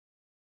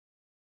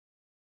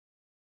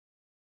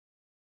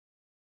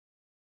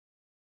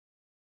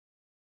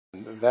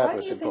and that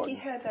was important. Why do you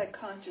think he had that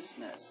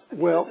consciousness? I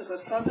mean, Well, this is a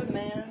Southern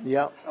man,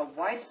 yeah, a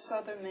white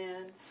Southern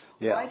man.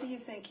 yeah. Why do you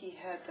think he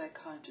had that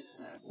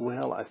consciousness?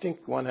 Well, I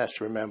think one has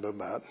to remember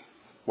about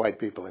white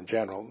people in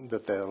general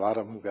that there are a lot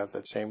of them who've got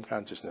that same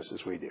consciousness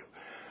as we do.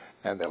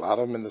 And there are a lot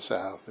of them in the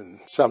South,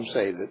 and some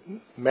say that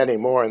many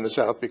more in the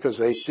South because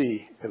they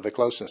see the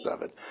closeness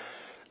of it.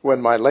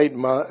 When my late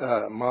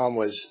mom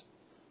was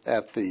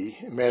at the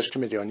Mayor's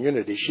Committee on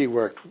Unity, she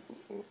worked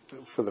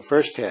for the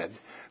first head,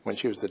 when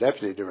she was the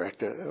deputy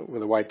director,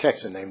 with a white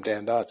Texan named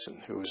Dan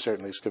Dodson, who was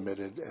certainly as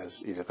committed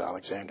as Edith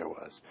Alexander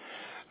was.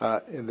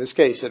 In this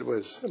case, it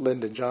was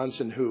Lyndon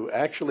Johnson who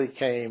actually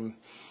came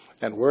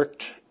and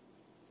worked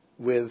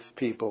with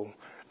people,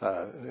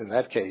 in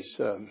that case,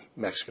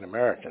 Mexican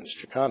Americans,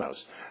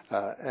 Chicanos,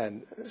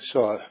 and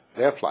saw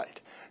their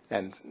plight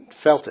and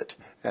felt it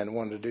and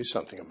wanted to do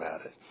something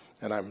about it.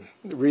 And I'm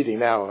reading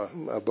now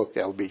a book,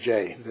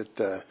 LBJ,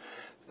 that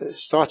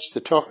starts to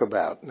talk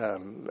about,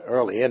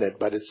 early in it,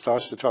 but it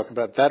starts to talk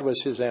about that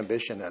was his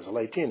ambition as a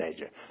late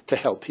teenager, to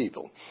help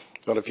people.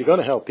 Well, if you're going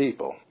to help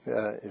people,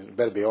 it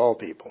better be all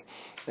people.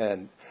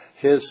 And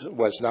his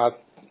was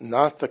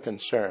not the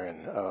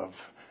concern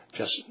of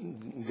just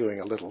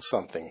doing a little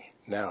something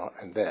now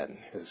and then.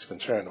 His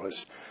concern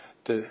was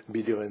to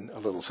be doing a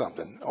little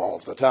something all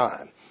the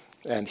time.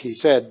 And he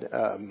said,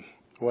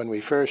 when we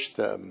first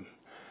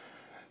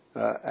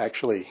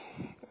actually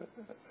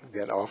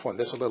get off on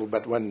this a little,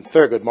 but when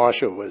Thurgood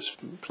Marshall was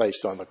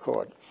placed on the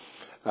court,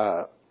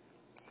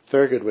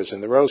 Thurgood was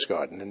in the Rose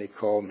Garden, and he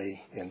called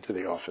me into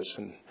the office,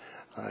 and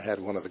I had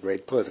one of the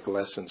great political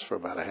lessons for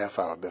about a half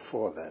hour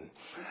before then.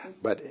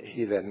 But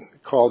he then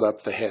called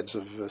up the heads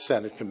of the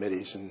Senate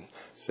committees and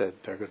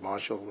said Thurgood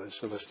Marshall was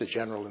Solicitor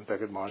General, and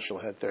Thurgood Marshall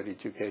had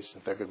 32 cases,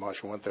 and Thurgood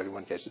Marshall won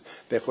 31 cases.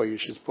 Therefore, you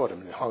should support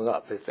him. And hung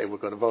up if they were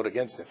going to vote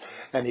against him.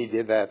 And he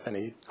did that. Then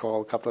he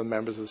called a couple of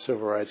members of the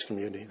civil rights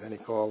community. Then he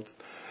called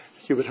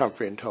Hubert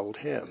Humphrey and told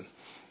him.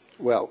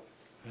 Well,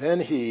 then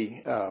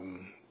he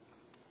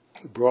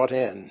brought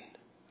in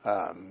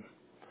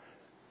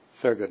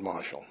Thurgood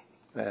Marshall.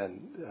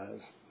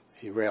 And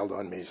he railed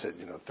on me. He said,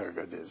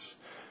 Thurgood is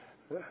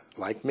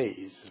like me.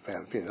 He's a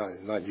man,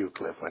 not you,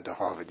 Cliff, went to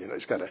Harvard.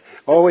 He's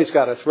always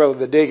got to throw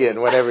the dig in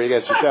whenever he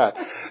gets a shot.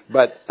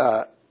 But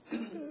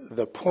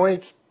the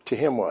point to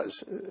him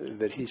was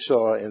that he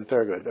saw in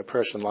Thurgood a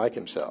person like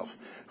himself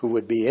who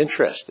would be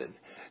interested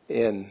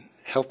in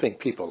helping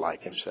people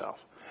like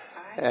himself.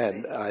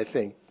 And I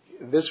think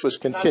this was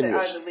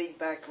continuous. Not the Ivy League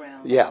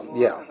background. Yeah, more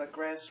yeah. of a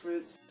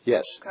grassroots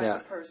kind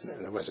of person.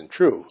 It wasn't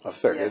true of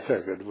Thurgood. Yes.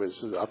 Thurgood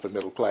was upper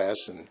middle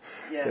class, and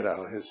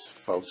yes. His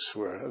folks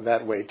were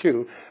that way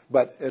too.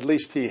 But at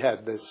least he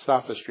had this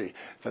sophistry.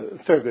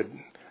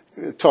 Thurgood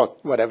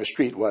taught whatever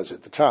street was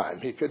at the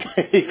time. He could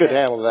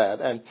handle that,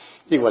 and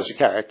he was a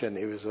character, and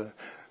he was a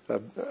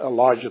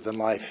larger than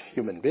life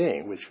human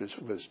being, which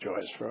was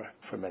joyous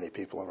for many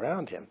people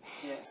around him.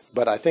 Yes.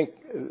 But I think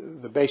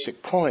the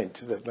basic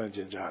point that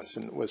Lyndon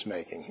Johnson was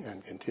making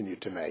and continued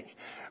to make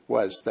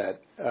was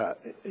that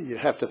you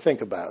have to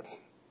think about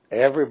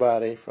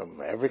everybody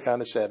from every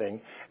kind of setting,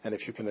 and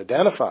if you can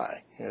identify,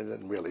 and it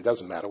really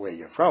doesn't matter where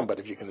you're from, but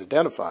if you can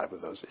identify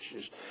with those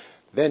issues,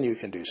 then you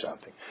can do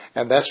something.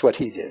 And that's what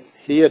he did.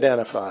 He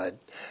identified,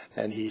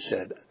 and he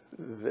said,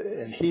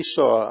 and he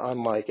saw,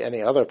 unlike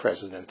any other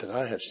president that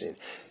I have seen,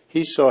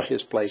 he saw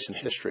his place in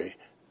history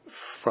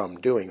from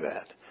doing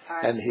that.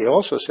 And he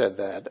also said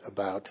that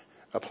about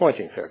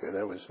appointing Thurgood.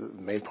 That was the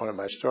main point of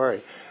my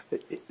story.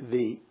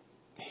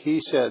 He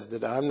said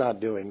that I'm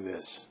not doing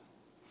this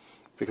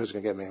because it's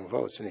going to get me more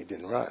votes, and he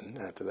didn't run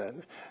after that.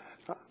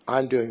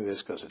 I'm doing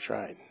this because it's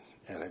right,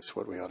 and it's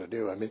what we ought to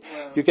do. I mean,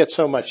 you get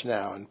so much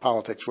now in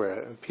politics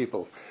where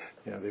people,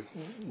 they're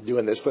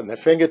doing this, putting their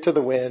finger to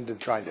the wind and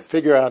trying to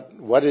figure out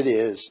what it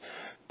is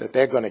that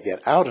they're going to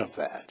get out of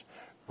that,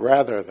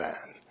 rather than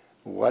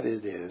what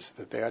it is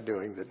that they are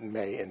doing that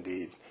may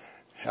indeed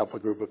help a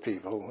group of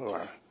people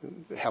or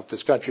help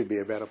this country be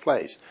a better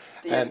place.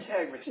 The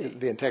integrity.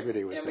 The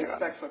integrity was and there.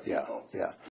 Respect for people. Yeah.